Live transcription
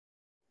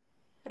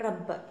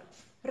rubber.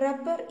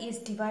 Rubber is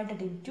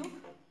divided into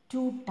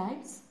two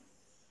types.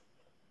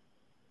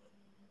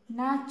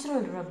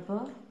 Natural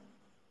rubber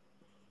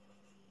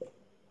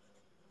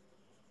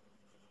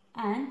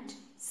and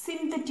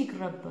synthetic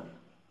rubber.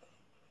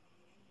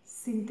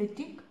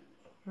 Synthetic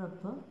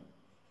rubber.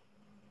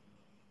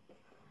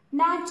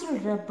 Natural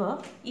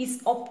rubber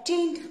is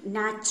obtained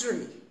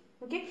naturally.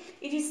 Okay,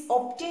 it is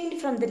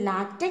obtained from the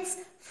latex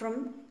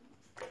from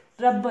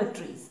rubber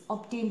trees.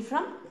 Obtained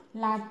from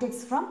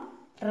latex from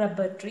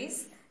rubber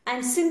trees.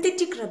 And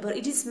synthetic rubber,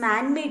 it is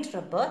man-made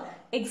rubber.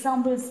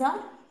 Examples are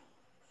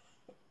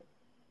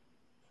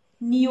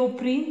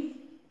neoprene,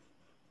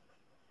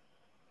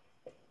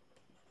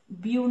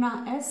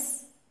 Buna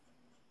S,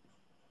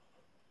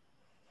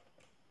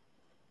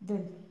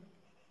 then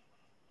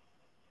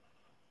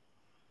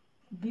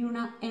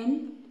Buna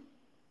N,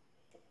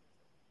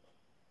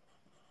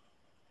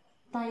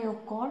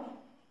 thiocol,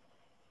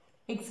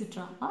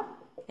 etc. are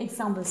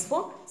examples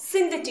for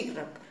synthetic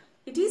rubber.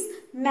 It is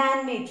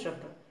man-made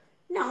rubber.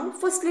 Now,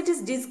 first let us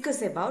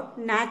discuss about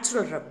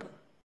natural rubber.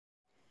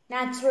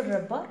 Natural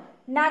rubber.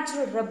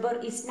 Natural rubber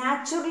is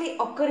naturally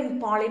occurring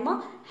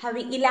polymer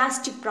having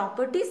elastic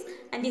properties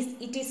and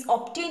it is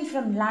obtained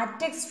from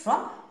latex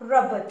from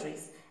rubber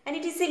trees. And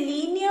it is a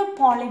linear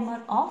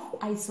polymer of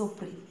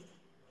isoprene.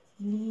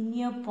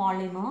 Linear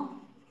polymer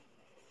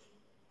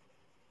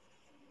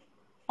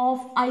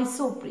of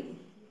isoprene.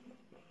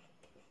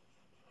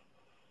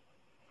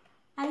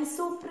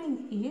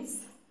 Isoprene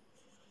is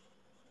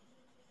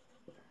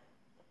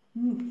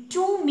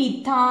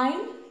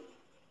 2-methyl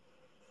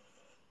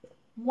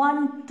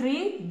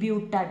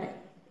 1,3-butadiene.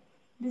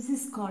 This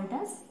is called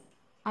as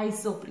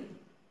isoprene.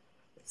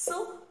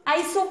 So,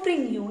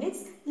 isoprene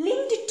units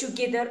linked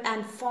together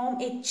and form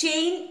a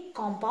chain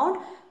compound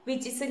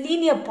which is a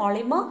linear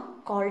polymer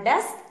called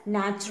as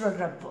natural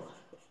rubber.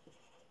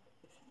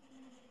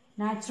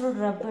 Natural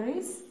rubber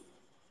is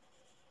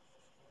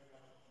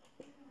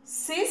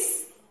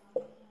cis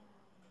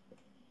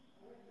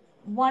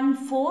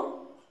 1,4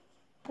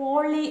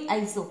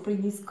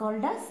 polyisoprene is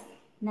called as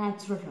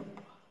natural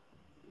rubber.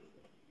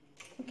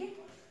 Okay.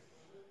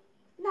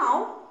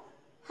 Now,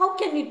 how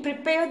can we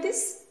prepare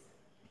this?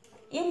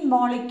 In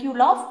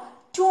molecule of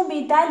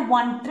 2-methyl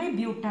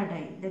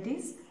 1,3-butadiene, that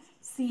is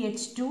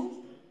CH2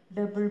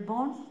 double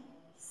bond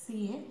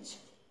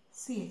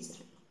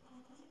CH3.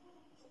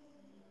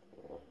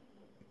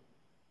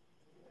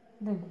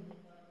 Then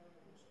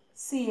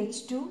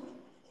CH2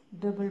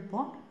 double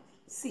bond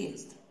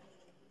CH3.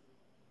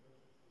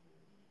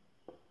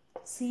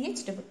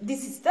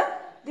 This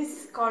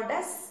is called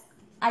as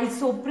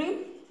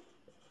isoprene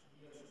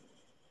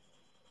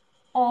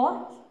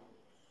or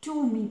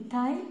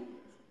 2-methyl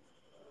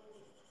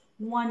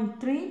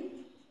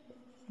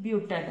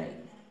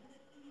 1,3-butadiene.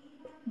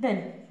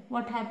 Then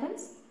what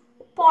happens?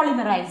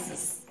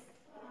 Polymerizes.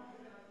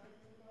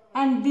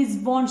 And this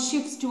bond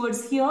shifts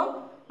towards here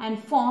and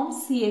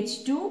forms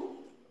CH2.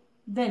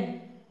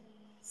 Then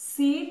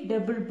C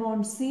double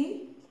bond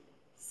C,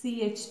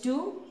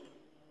 CH2,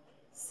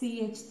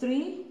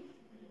 CH3,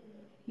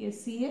 here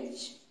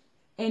CH,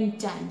 N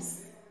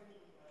times.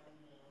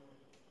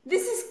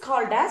 This is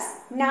called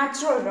as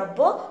natural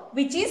rubber,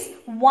 which is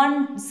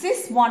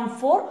cis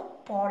 1,4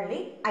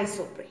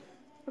 polyisoprene.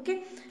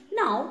 Okay.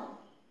 Now,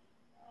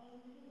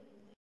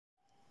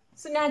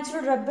 so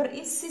natural rubber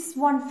is cis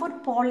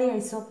 1,4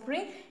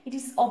 polyisoprene. It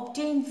is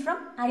obtained from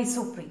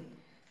isoprene.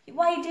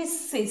 Why it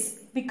is cis?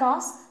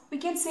 Because we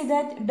can say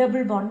that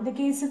double bond. In the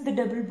case of the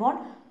double bond,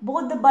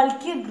 both the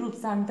bulkier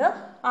groups are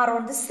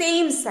on the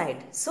same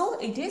side. So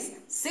it is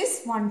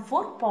cis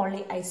 1,4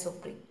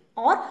 polyisoprene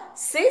or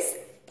cis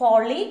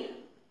poly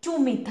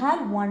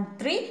 2-methyl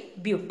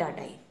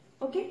 1,3-butadiene.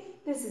 Okay,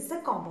 this is the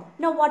compound.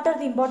 Now, what are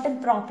the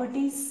important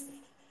properties?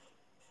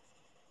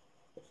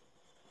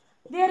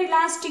 They are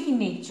elastic in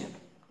nature.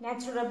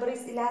 Natural rubber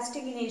is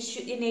elastic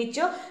in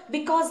nature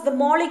because the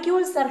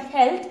molecules are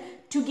held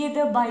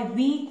together by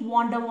weak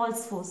van der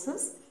Waals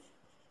forces.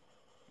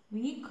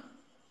 Weak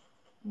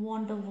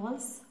van der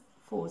Waals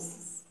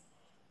forces.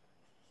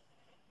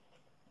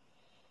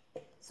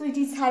 So, it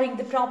is having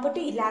the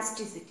property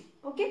elasticity.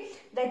 Okay,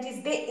 that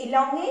is they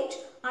elongate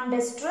under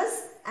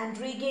stress and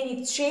regain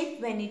its shape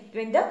when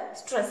the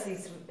stress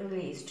is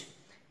released.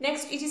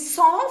 Next, it is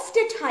soft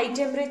at high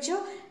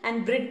temperature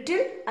and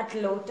brittle at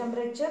low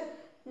temperature.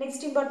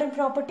 Next important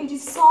property, it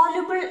is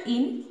soluble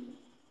in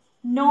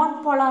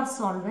non-polar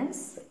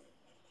solvents.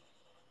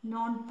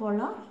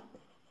 Non-polar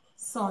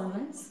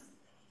solvents.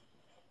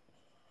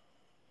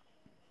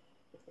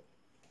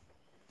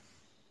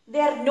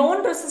 They are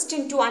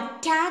non-resistant to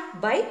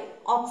attack by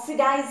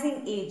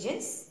oxidizing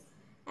agents.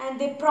 And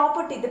the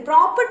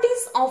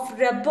properties of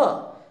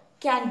rubber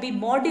can be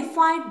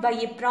modified by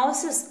a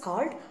process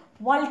called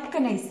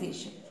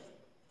vulcanization.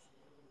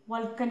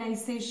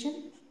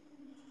 Vulcanization.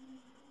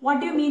 What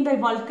do you mean by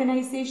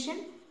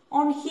vulcanization?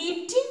 On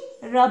heating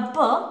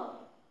rubber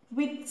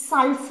with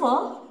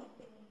sulfur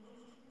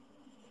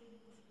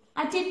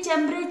at a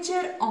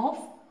temperature of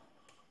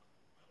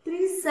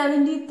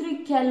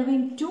 373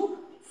 Kelvin to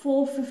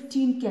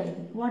 415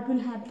 Kelvin. What will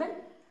happen?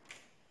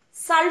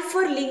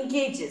 Sulfur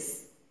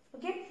linkages.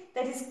 Okay,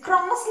 that is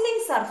cross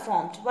links are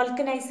formed.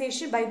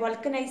 Vulcanization, by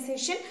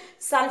vulcanization,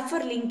 sulfur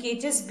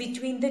linkages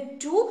between the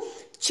two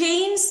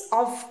chains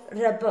of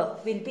rubber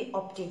will be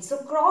obtained. So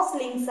cross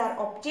links are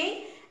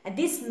obtained and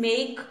this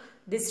make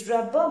this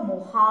rubber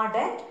more hard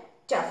and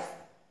tough.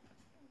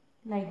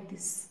 Like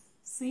this.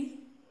 See,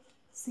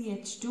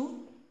 CH2,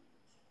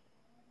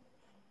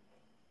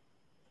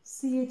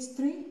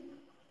 CH3,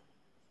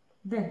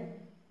 then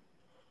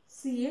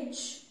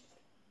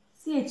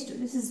CH2.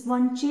 This is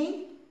one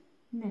chain.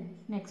 Then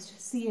next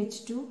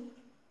CH2,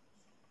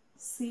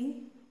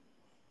 C,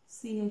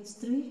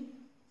 CH3,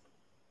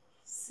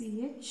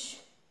 CH,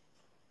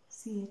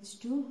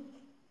 CH2.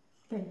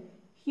 Then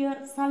here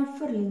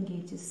sulfur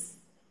linkages.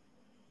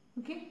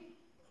 Okay,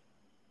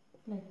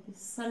 like this,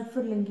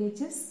 sulfur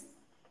linkages.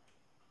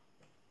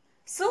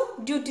 So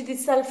due to the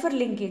sulfur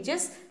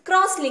linkages,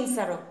 cross links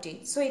are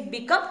obtained. So it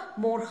become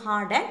more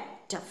hard and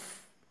tough.